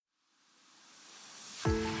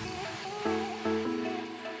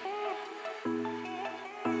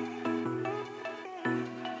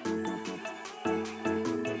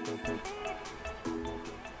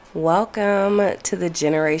Welcome to the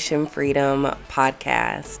Generation Freedom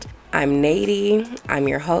podcast. I'm Nadie, I'm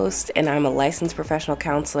your host, and I'm a licensed professional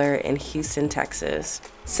counselor in Houston, Texas.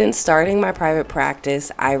 Since starting my private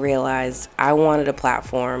practice, I realized I wanted a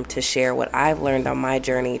platform to share what I've learned on my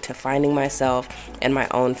journey to finding myself and my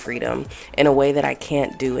own freedom in a way that I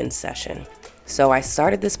can't do in session. So I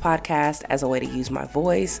started this podcast as a way to use my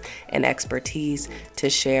voice and expertise to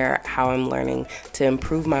share how I'm learning to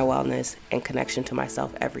improve my wellness and connection to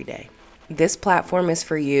myself every day. This platform is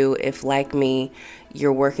for you if, like me,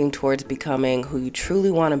 you're working towards becoming who you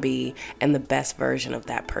truly want to be and the best version of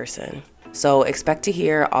that person. So expect to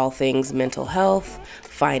hear all things mental health,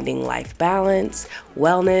 finding life balance,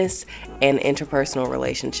 wellness, and interpersonal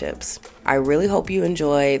relationships. I really hope you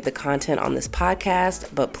enjoy the content on this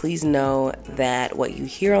podcast, but please know that what you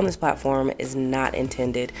hear on this platform is not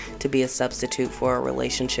intended to be a substitute for a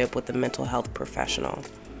relationship with a mental health professional.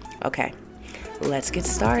 Okay, let's get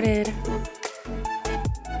started.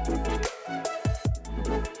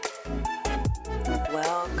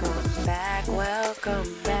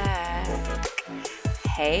 Welcome back.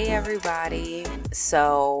 Hey everybody.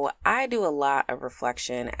 So I do a lot of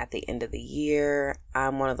reflection at the end of the year.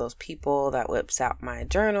 I'm one of those people that whips out my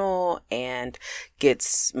journal and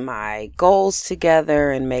gets my goals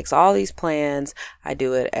together and makes all these plans. I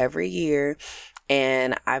do it every year,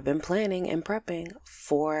 and I've been planning and prepping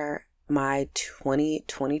for my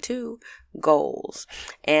 2022 goals.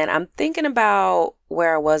 And I'm thinking about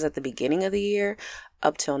where I was at the beginning of the year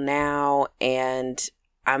up till now, and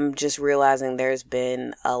I'm just realizing there's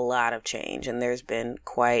been a lot of change, and there's been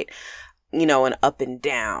quite, an up and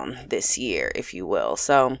down this year, if you will.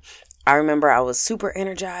 So I remember I was super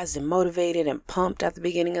energized and motivated and pumped at the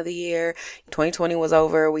beginning of the year. 2020 was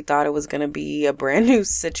over. We thought it was going to be a brand new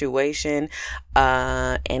situation,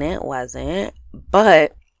 and it wasn't,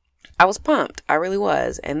 but I was pumped. I really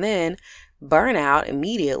was. And then burnout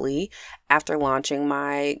immediately after launching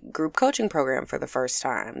my group coaching program for the first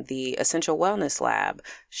time, the Essential Wellness Lab.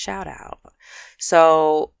 Shout out.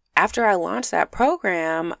 So after I launched that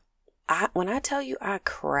program, when I tell you I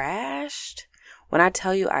crashed, my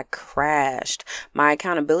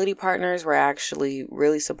accountability partners were actually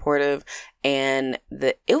really supportive, and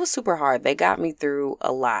it was super hard. They got me through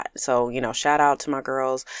a lot. So, shout out to my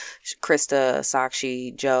girls, Krista,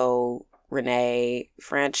 Sakshi, Joe, Renee,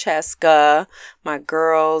 Francesca, my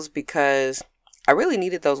girls, because I really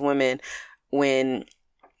needed those women when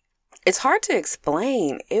it's hard to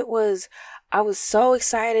explain. I was so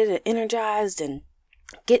excited and energized and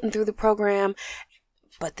getting through the program,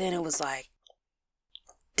 but then it was like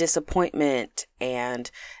disappointment and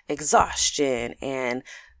exhaustion and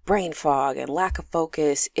brain fog and lack of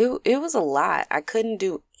focus. It was a lot. I couldn't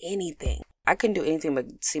do anything. But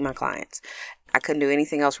see my clients. I couldn't do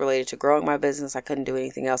anything else related to growing my business. I couldn't do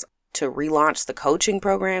anything else to relaunch the coaching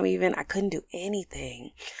program even. I couldn't do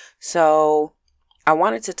anything. So I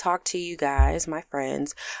wanted to talk to you guys, my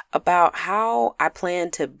friends, about how I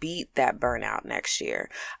plan to beat that burnout next year.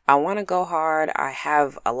 I want to go hard. I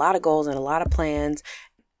have a lot of goals and a lot of plans,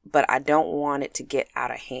 but I don't want it to get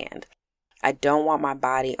out of hand. I don't want my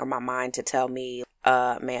body or my mind to tell me,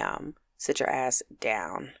 ma'am, sit your ass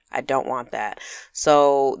down. I don't want that.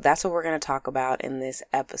 So that's what we're going to talk about in this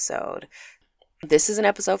episode. This is an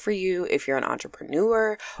episode for you if you're an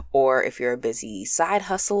entrepreneur, or if you're a busy side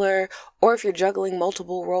hustler, or if you're juggling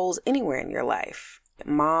multiple roles anywhere in your life.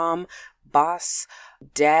 Mom, boss,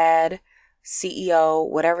 dad, CEO,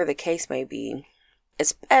 whatever the case may be.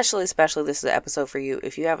 Especially this is an episode for you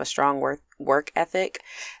if you have a strong work ethic.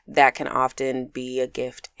 That can often be a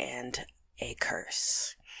gift and a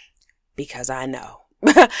curse. Because I know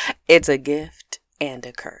it's a gift and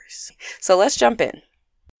a curse. So let's jump in.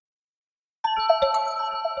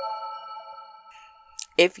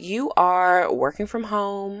 If you are working from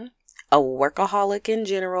home, a workaholic in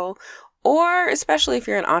general, or especially if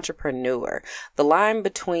you're an entrepreneur, the line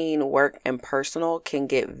between work and personal can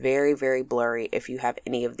get very, very blurry if you have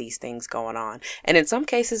any of these things going on. And in some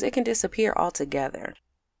cases, it can disappear altogether.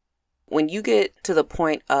 When you get to the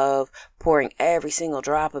point of pouring every single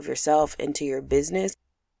drop of yourself into your business,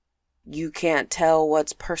 you can't tell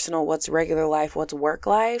what's personal, what's regular life, what's work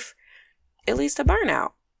life. It leads to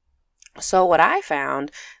burnout. So what I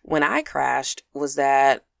found when I crashed was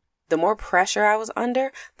that the more pressure I was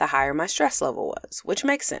under, the higher my stress level was, which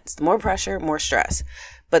makes sense. The more pressure, more stress.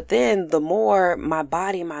 But then the more my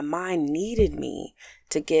body, my mind needed me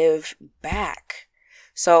to give back.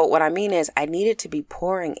 So what I mean is I needed to be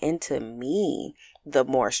pouring into me the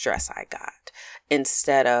more stress I got,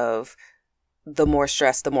 instead of the more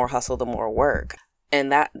stress, the more hustle, the more work.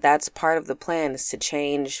 And that's part of the plan, is to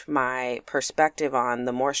change my perspective on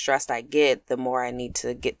the more stressed I get, the more I need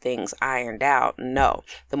to get things ironed out. No,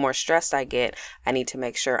 the more stressed I get, I need to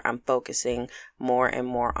make sure I'm focusing more and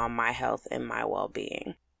more on my health and my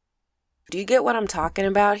well-being. Do you get what I'm talking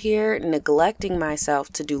about here? Neglecting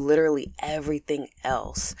myself to do literally everything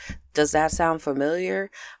else. Does that sound familiar?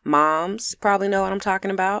 Moms probably know what I'm talking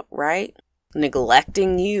about, right?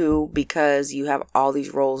 Neglecting you because you have all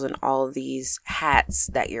these roles and all of these hats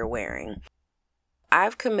that you're wearing.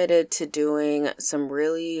 I've committed to doing some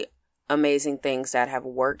really amazing things that have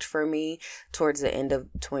worked for me towards the end of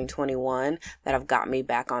 2021 that have got me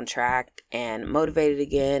back on track and motivated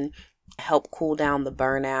again, help cool down the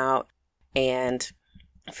burnout, and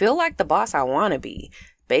feel like the boss I want to be,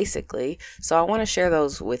 basically. So I want to share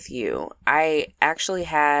those with you. I actually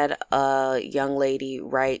had a young lady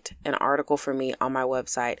write an article for me on my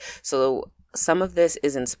website. So some of this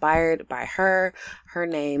is inspired by her. Her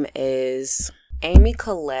name is Amy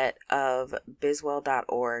Collette of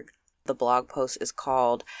bizwell.org. The blog post is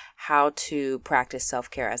called How to Practice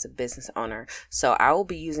Self-Care as a Business Owner. So I will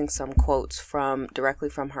be using some quotes directly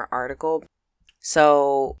from her article.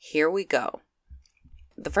 So here we go.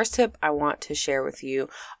 The first tip I want to share with you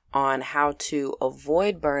on how to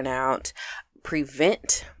avoid burnout,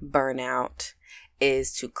 prevent burnout,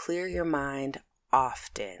 is to clear your mind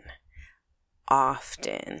often.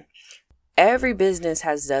 Often. Every business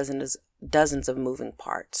has dozens of moving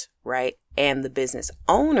parts, right? And the business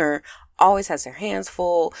owner always has their hands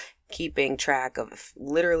full, keeping track of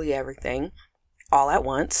literally everything all at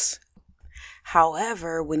once.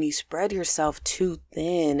 However, when you spread yourself too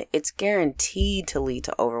thin, it's guaranteed to lead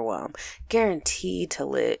to overwhelm, guaranteed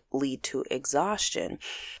to lead to exhaustion.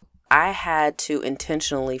 I had to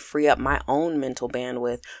intentionally free up my own mental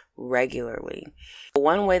bandwidth regularly.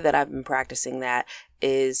 One way that I've been practicing that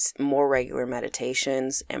is more regular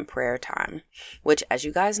meditations and prayer time, which, as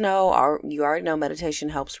you guys know, you already know, meditation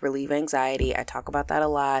helps relieve anxiety. I talk about that a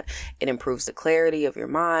lot. It improves the clarity of your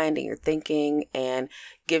mind and your thinking and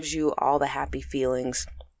gives you all the happy feelings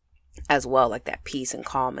as well, like that peace and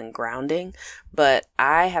calm and grounding. But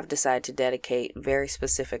I have decided to dedicate very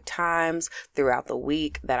specific times throughout the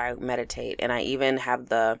week that I meditate. And I even have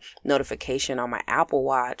the notification on my Apple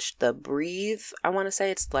Watch, the breathe, I want to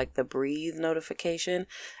say it's like the breathe notification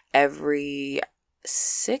every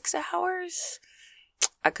 6 hours.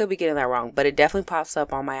 I could be getting that wrong, but it definitely pops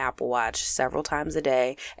up on my Apple Watch several times a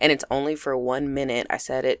day, and it's only for 1 minute. I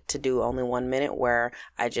set it to do only 1 minute, where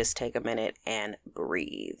I just take a minute and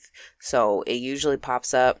breathe. So it usually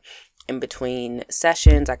pops up in between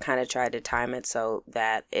sessions. I kind of try to time it so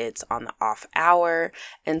that it's on the off hour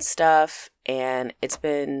and stuff, and it's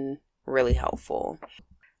been really helpful.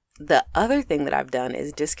 The other thing that I've done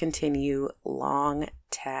is discontinue long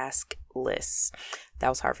task lists. That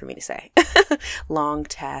was hard for me to say. Long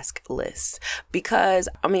task lists. Because,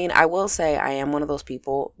 I will say I am one of those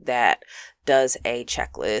people that does a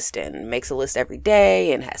checklist and makes a list every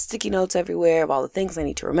day and has sticky notes everywhere of all the things I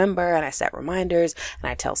need to remember. And I set reminders and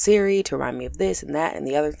I tell Siri to remind me of this and that and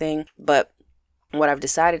the other thing. But what I've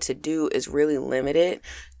decided to do is really limit it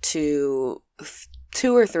to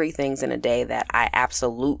 2 or 3 things in a day that I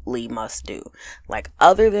absolutely must do. Like,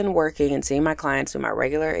 other than working and seeing my clients, do my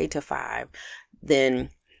regular 8 to 5, then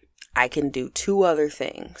I can do 2 other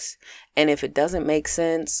things. And if it doesn't make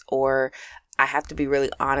sense, or I have to be really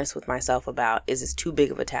honest with myself about, is this too big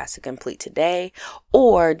of a task to complete today?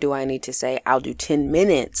 Or do I need to say, I'll do 10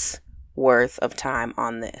 minutes worth of time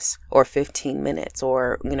on this, or 15 minutes,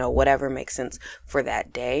 or whatever makes sense for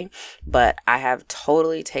that day. But I have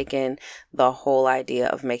totally taken the whole idea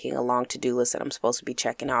of making a long to-do list that I'm supposed to be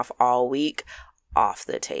checking off all week off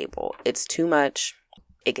the table. It's too much.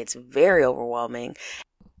 It gets very overwhelming.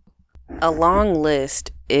 A long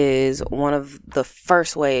list is one of the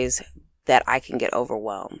first ways that I can get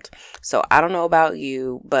overwhelmed. So I don't know about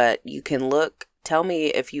you, but you can tell me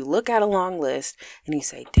if you look at a long list and you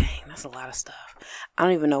say, dang, that's a lot of stuff. I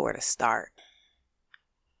don't even know where to start.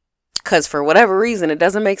 Because for whatever reason, it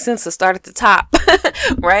doesn't make sense to start at the top,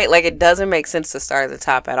 right? Like, it doesn't make sense to start at the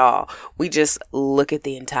top at all. We just look at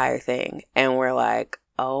the entire thing and we're like,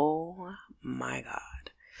 oh my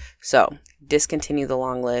God. So discontinue the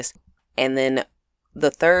long list. And then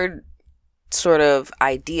the third sort of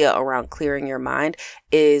idea around clearing your mind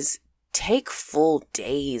is take full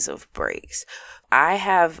days of breaks. I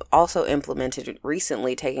have also implemented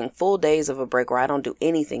recently taking full days of a break where I don't do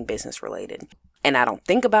anything business related. and I don't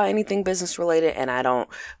think about anything business related, and I don't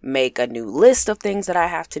make a new list of things that I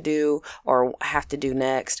have to do or have to do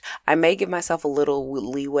next. I may give myself a little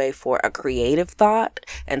leeway for a creative thought.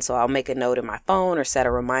 And so I'll make a note in my phone or set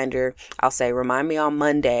a reminder. I'll say, remind me on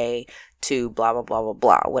Monday to blah, blah, blah, blah,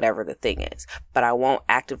 blah, whatever the thing is. But I won't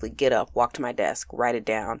actively get up, walk to my desk, write it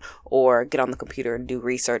down, or get on the computer and do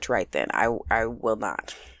research right then. I will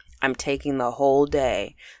not. I'm taking the whole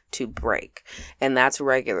day to break, and that's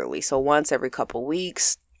regularly. So once every couple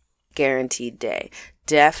weeks, guaranteed day.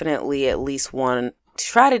 Definitely at least one.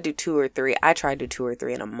 Try to do 2 or 3. I try to do 2 or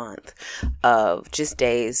 3 in a month of just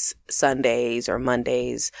days, Sundays or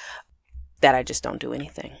Mondays, that I just don't do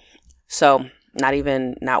anything. So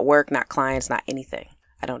not work, not clients, not anything.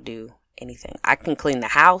 I don't do anything. I can clean the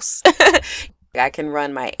house. I can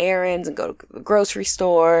run my errands and go to the grocery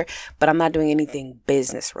store, but I'm not doing anything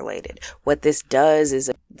business related. What this does is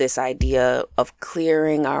this idea of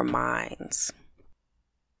clearing our minds.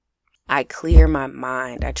 I clear my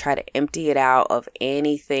mind. I try to empty it out of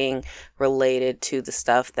anything related to the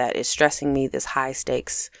stuff that is stressing me, this high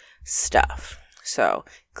stakes stuff. So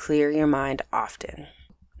clear your mind often.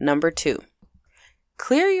 Number 2,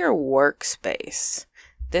 clear your workspace.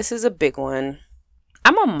 This is a big one.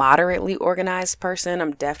 I'm a moderately organized person.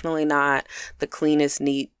 I'm definitely not the cleanest,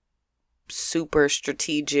 neat, super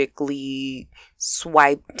strategically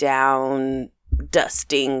swiped down,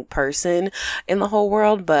 dusting person in the whole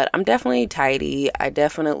world, but I'm definitely tidy. I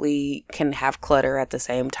definitely can have clutter at the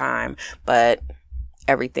same time, but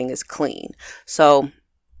everything is clean. So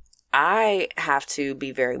I have to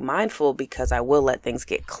be very mindful because I will let things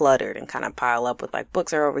get cluttered and kind of pile up with like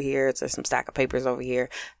books are over here, there's some stack of papers over here,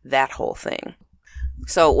 that whole thing.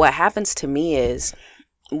 So what happens to me is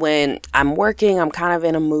when I'm working, I'm kind of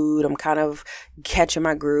in a mood, I'm kind of catching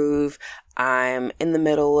my groove, I'm in the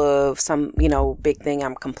middle of some, big thing,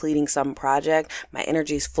 I'm completing some project, my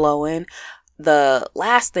energy's flowing. The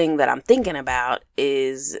last thing that I'm thinking about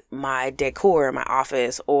is my decor in my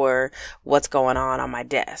office or what's going on my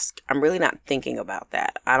desk. I'm really not thinking about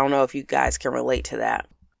that. I don't know if you guys can relate to that.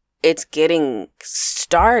 It's getting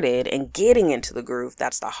started and getting into the groove.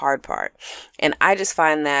 That's the hard part. And I just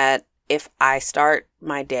find that if I start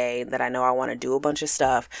my day that I know I want to do a bunch of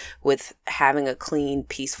stuff with having a clean,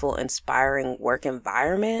 peaceful, inspiring work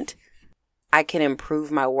environment, I can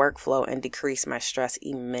improve my workflow and decrease my stress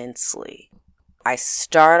immensely. I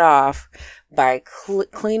start off by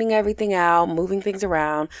cleaning everything out, moving things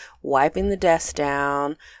around, wiping the desk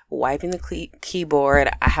down, wiping the keyboard.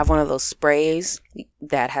 I have one of those sprays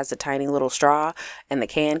that has a tiny little straw and the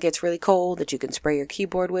can gets really cold that you can spray your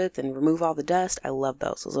keyboard with and remove all the dust. I love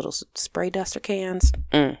those little spray duster cans.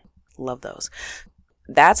 Love those.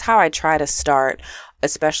 That's how I try to start,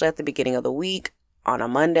 especially at the beginning of the week on a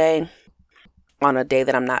Monday. On a day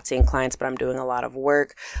that I'm not seeing clients, but I'm doing a lot of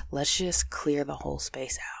work, let's just clear the whole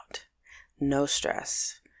space out. No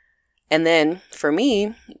stress. And then for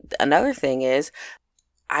me, another thing is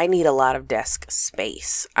I need a lot of desk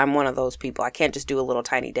space. I'm one of those people. I can't just do a little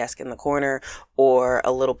tiny desk in the corner or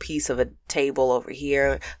a little piece of a table over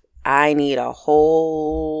here. I need a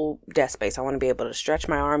whole desk space. I want to be able to stretch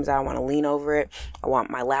my arms out. I want to lean over it. I want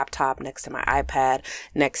my laptop next to my iPad,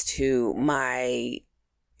 next to my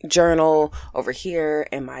journal over here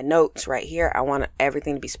and my notes right here. I want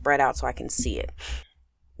everything to be spread out so I can see it.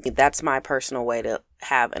 That's my personal way to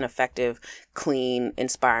have an effective, clean,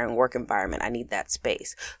 inspiring work environment. I need that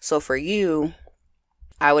space. So for you,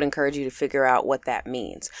 I would encourage you to figure out what that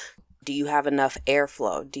means. Do you have enough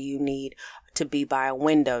airflow? Do you need to be by a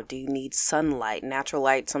window? Do you need sunlight? Natural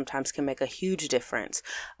light sometimes can make a huge difference,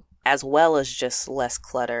 as well as just less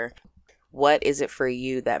clutter. What is it for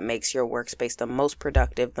you that makes your workspace the most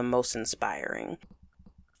productive, the most inspiring?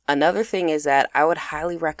 Another thing is that I would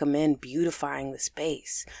highly recommend beautifying the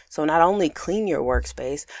space. So not only clean your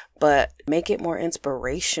workspace, but make it more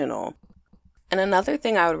inspirational. And another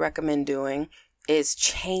thing I would recommend doing is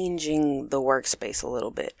changing the workspace a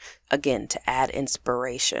little bit, again, to add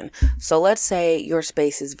inspiration. So let's say your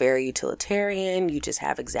space is very utilitarian. You just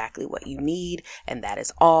have exactly what you need, and that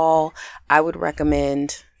is all. I would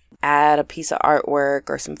recommend add a piece of artwork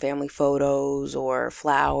or some family photos or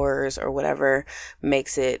flowers or whatever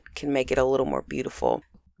can make it a little more beautiful.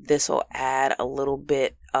 This will add a little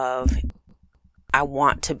bit of I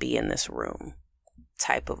want to be in this room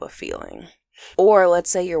type of a feeling. Or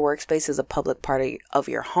let's say your workspace is a public part of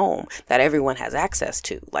your home that everyone has access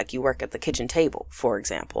to, like you work at the kitchen table, for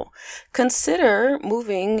example. Consider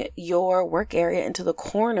moving your work area into the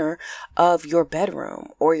corner of your bedroom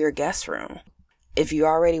or your guest room. If you're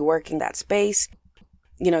already working that space,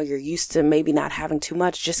 you're used to maybe not having too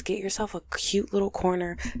much, just get yourself a cute little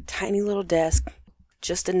corner, tiny little desk,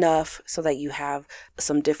 just enough so that you have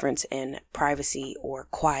some difference in privacy or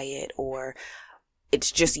quiet, or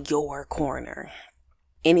it's just your corner.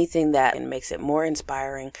 Anything that makes it more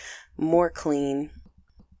inspiring, more clean,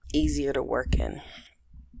 easier to work in.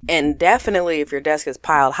 And definitely if your desk is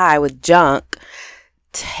piled high with junk,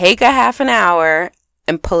 take a half an hour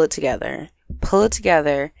and pull it together. Pull it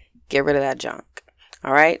together, get rid of that junk.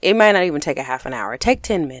 All right? It might not even take a half an hour. Take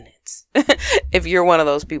 10 minutes. If you're one of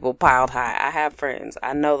those people piled high. I have friends.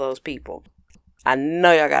 I know those people. I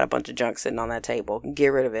know y'all got a bunch of junk sitting on that table. Get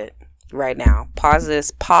rid of it right now. Pause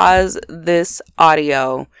this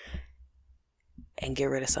audio and get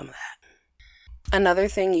rid of some of that. Another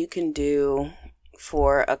thing you can do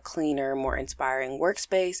for a cleaner, more inspiring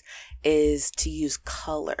workspace is to use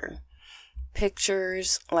color.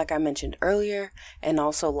 Pictures, like I mentioned earlier, and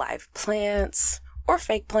also live plants or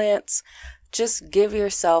fake plants. Just give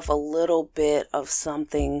yourself a little bit of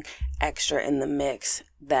something extra in the mix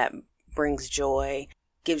that brings joy,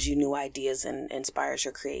 gives you new ideas, and inspires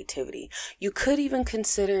your creativity. You could even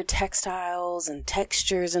consider textiles and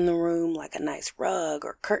textures in the room, like a nice rug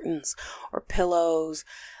or curtains or pillows.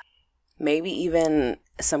 Maybe even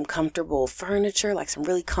some comfortable furniture, like some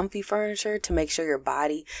really comfy furniture, to make sure your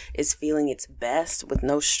body is feeling its best with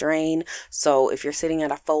no strain. So if you're sitting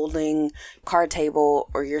at a folding card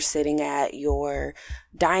table or you're sitting at your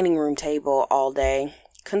dining room table all day,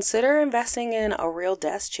 consider investing in a real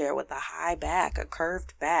desk chair with a high back, a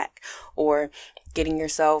curved back, or getting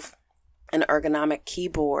yourself an ergonomic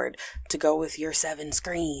keyboard to go with your 7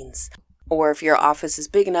 screens. Or if your office is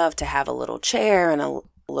big enough to have a little chair and a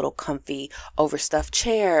little comfy overstuffed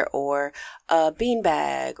chair, or a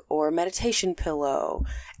beanbag or meditation pillow,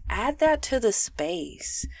 add that to the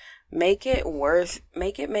space. Make it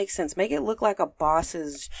make sense. Make it look like a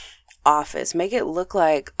boss's office. Make it look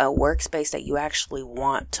like a workspace that you actually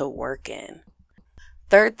want to work in.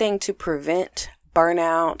 Third thing to prevent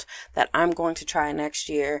burnout that I'm going to try next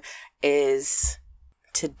year is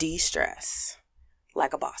to de-stress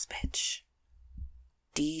like a boss bitch.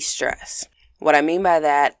 De-stress. What I mean by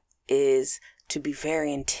that is to be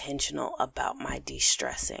very intentional about my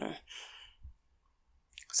de-stressing.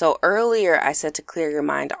 So earlier I said to clear your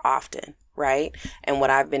mind often, right? And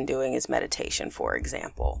what I've been doing is meditation, for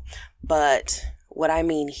example. But what I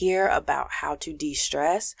mean here about how to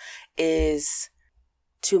de-stress is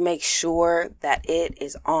to make sure that it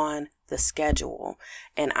is on the schedule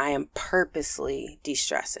and I am purposely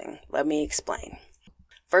de-stressing. Let me explain.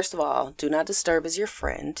 First of all, do not disturb is your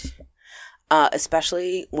friend.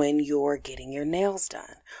 Especially when you're getting your nails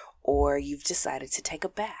done, or you've decided to take a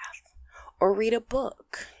bath, or read a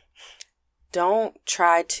book. Don't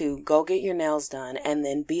try to go get your nails done and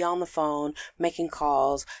then be on the phone, making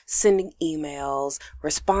calls, sending emails,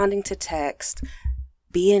 responding to text.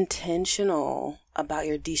 Be intentional about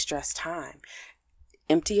your de-stress time.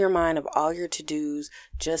 Empty your mind of all your to-dos.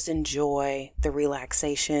 Just enjoy the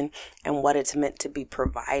relaxation and what it's meant to be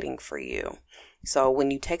providing for you. So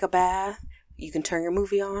when you take a bath, you can turn your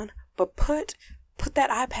movie on, but put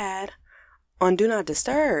that iPad on Do Not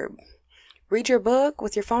Disturb. Read your book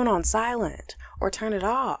with your phone on silent or turn it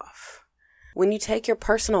off. When you take your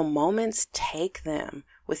personal moments, take them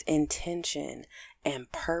with intention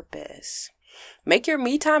and purpose. Make your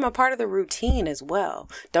me time a part of the routine as well.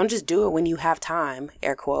 Don't just do it when you have time,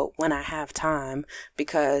 air quote, when I have time,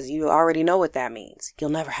 because you already know what that means.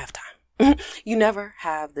 You'll never have time. You never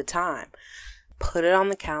have the time. Put it on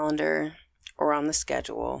the calendar or on the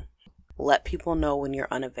schedule. Let people know when you're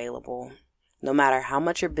unavailable. No matter how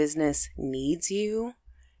much your business needs you,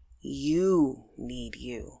 you need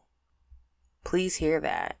you. Please hear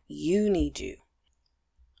that. You need you.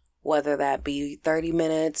 Whether that be 30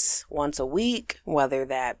 minutes once a week, whether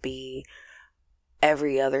that be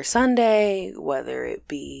every other Sunday, whether it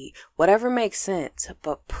be whatever makes sense,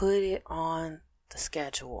 but put it on the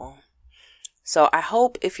schedule. So I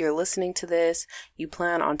hope if you're listening to this, you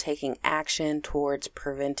plan on taking action towards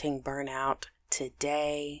preventing burnout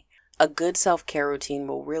today. A good self-care routine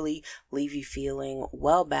will really leave you feeling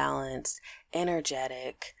well-balanced,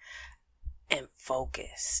 energetic, and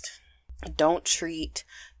focused. Don't treat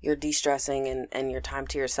your de-stressing and your time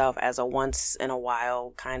to yourself as a once in a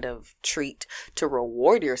while kind of treat to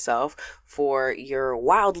reward yourself for your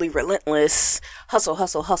wildly relentless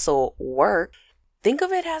hustle work. Think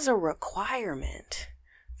of it as a requirement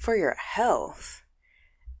for your health.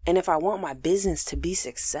 And if I want my business to be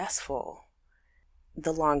successful,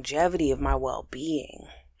 the longevity of my well-being,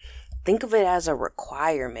 think of it as a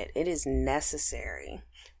requirement. It is necessary.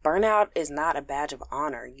 Burnout is not a badge of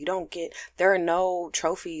honor. There are no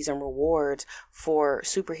trophies and rewards for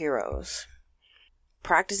superheroes.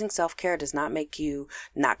 Practicing self-care does not make you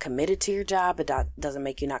not committed to your job. It doesn't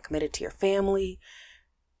make you not committed to your family.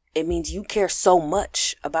 It means you care so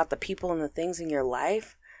much about the people and the things in your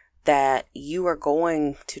life that you are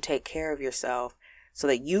going to take care of yourself so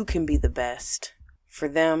that you can be the best for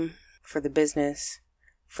them, for the business,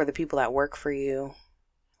 for the people that work for you.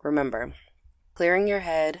 Remember, clearing your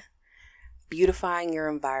head, beautifying your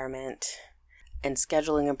environment, and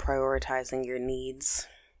scheduling and prioritizing your needs,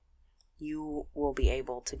 you will be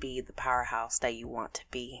able to be the powerhouse that you want to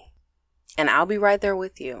be. And I'll be right there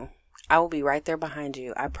with you. I will be right there behind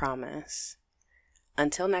you, I promise.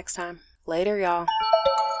 Until next time, later, y'all.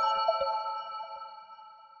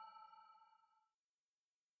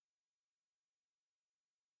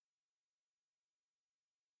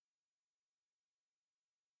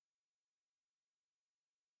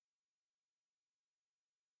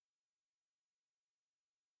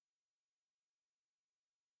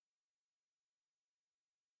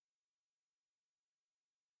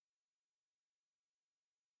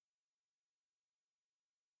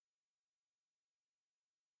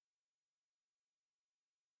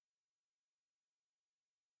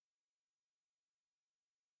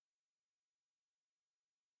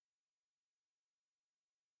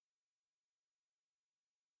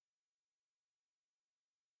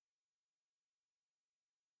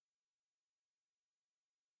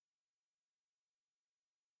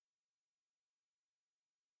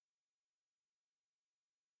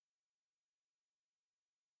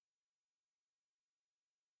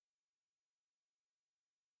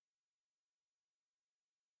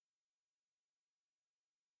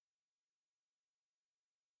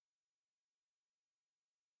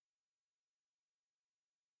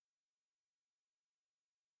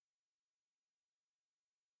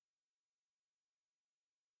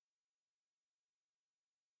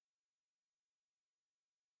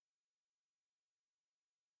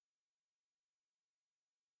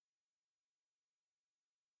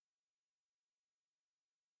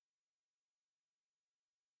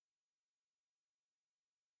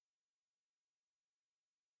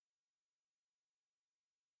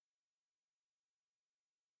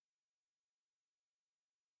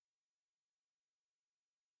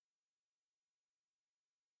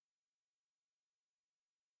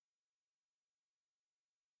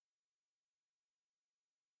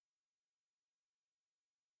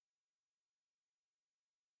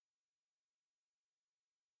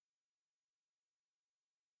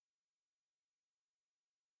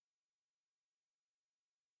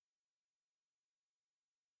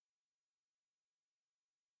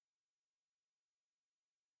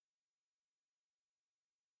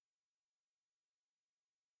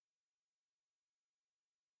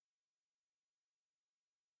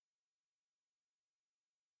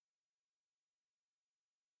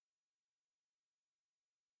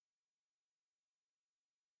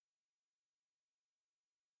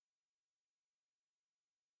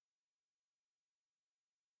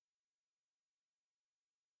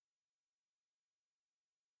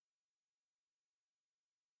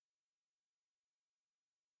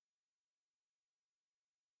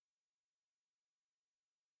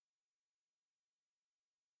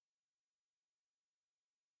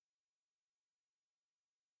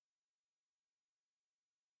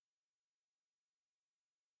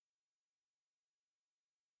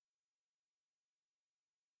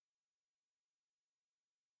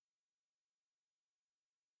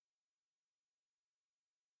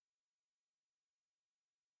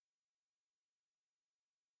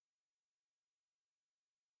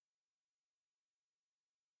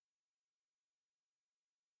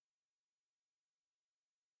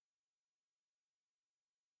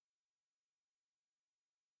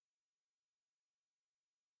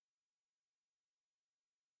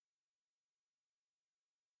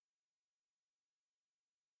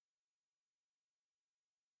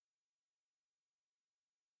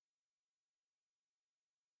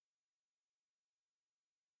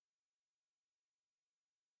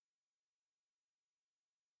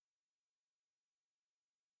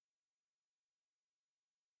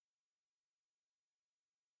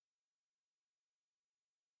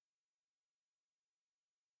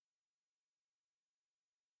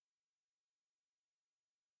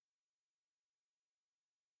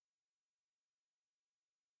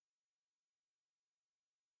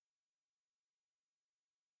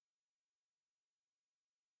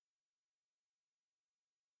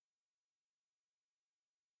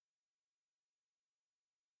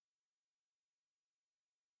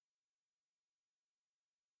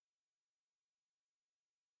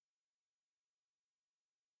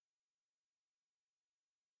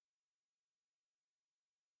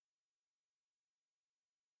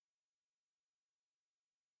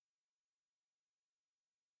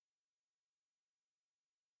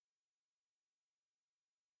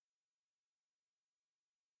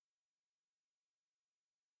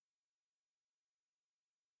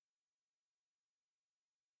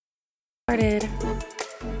 started.